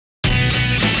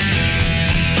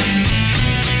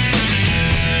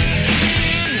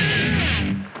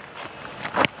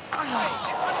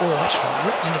Just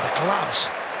ripped into the gloves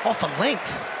off a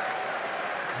length.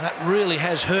 And that really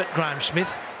has hurt Graeme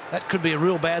Smith. That could be a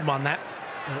real bad one, that.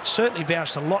 And it certainly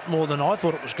bounced a lot more than I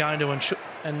thought it was going to,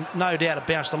 and no doubt it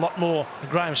bounced a lot more than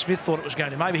Graeme Smith thought it was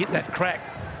going to. Maybe hit that crack.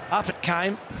 Up it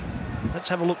came. Let's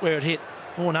have a look where it hit.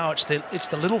 Oh no, it's the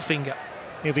little finger.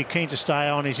 He'll be keen to stay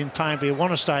on. He's in pain, but he'll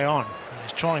want to stay on.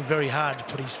 He's trying very hard to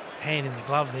put his hand in the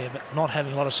glove there, but not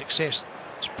having a lot of success.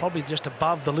 It's probably just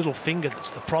above the little finger that's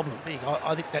the problem.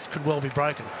 I think that could well be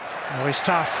broken. Oh, he's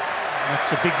tough.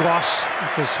 That's a big loss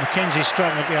because Mackenzie's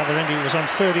struggling at the other end. He was on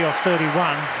 30 off 31.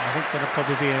 I think that'll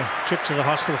probably be a trip to the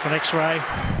hospital for an X-ray.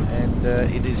 And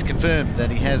it is confirmed that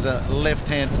he has a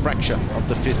left-hand fracture of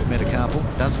the fifth metacarpal.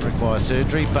 Doesn't require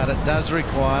surgery, but it does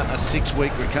require a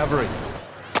 6-week recovery.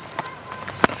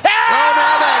 Oh,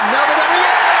 now then,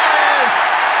 yes!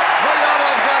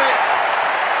 Mayona's got it.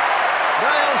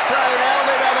 Railstone,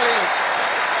 LBW.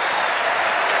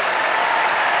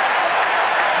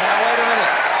 Now, wait a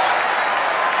minute.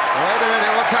 Wait a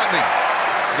minute, what's happening?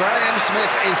 Graeme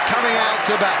Smith is coming out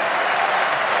to bat.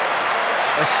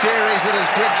 A series that has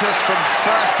gripped us from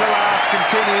first to last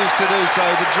continues to do so.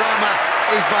 The drama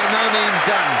is by no means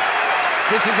done.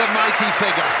 This is a mighty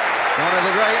figure, one of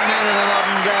the great men of the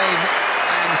modern game,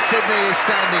 and Sydney is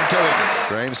standing to him.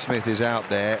 Graeme Smith is out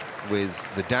there with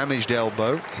the damaged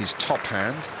elbow, his top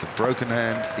hand, the broken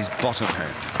hand, his bottom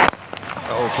hand.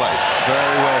 Well played,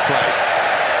 very well played.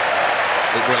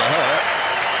 It will have hurt.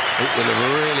 It will have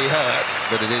really hurt,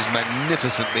 but it is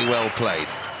magnificently well played.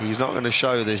 He's not going to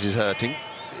show this is hurting.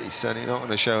 He's certainly not going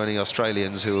to show any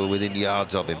Australians who are within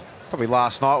yards of him. Probably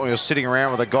last night when we were sitting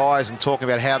around with the guys and talking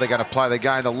about how they're going to play the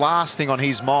game, the last thing on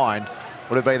his mind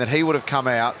would have been that he would have come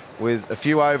out with a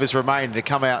few overs remaining to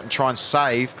come out and try and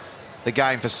save the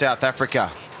game for South Africa.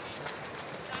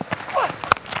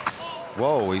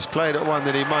 Whoa, he's played at one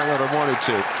that he might not have wanted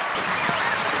to.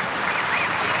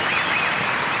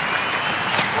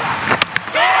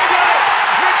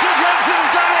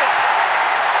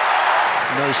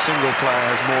 No single player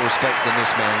has more respect than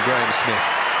this man, Graeme Smith.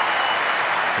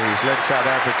 He's led South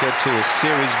Africa to a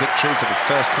series victory for the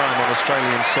first time on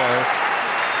Australian soil,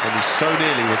 and he so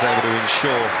nearly was able to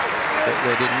ensure that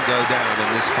they didn't go down in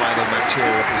this final match here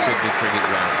at the Sydney Cricket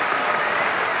Ground.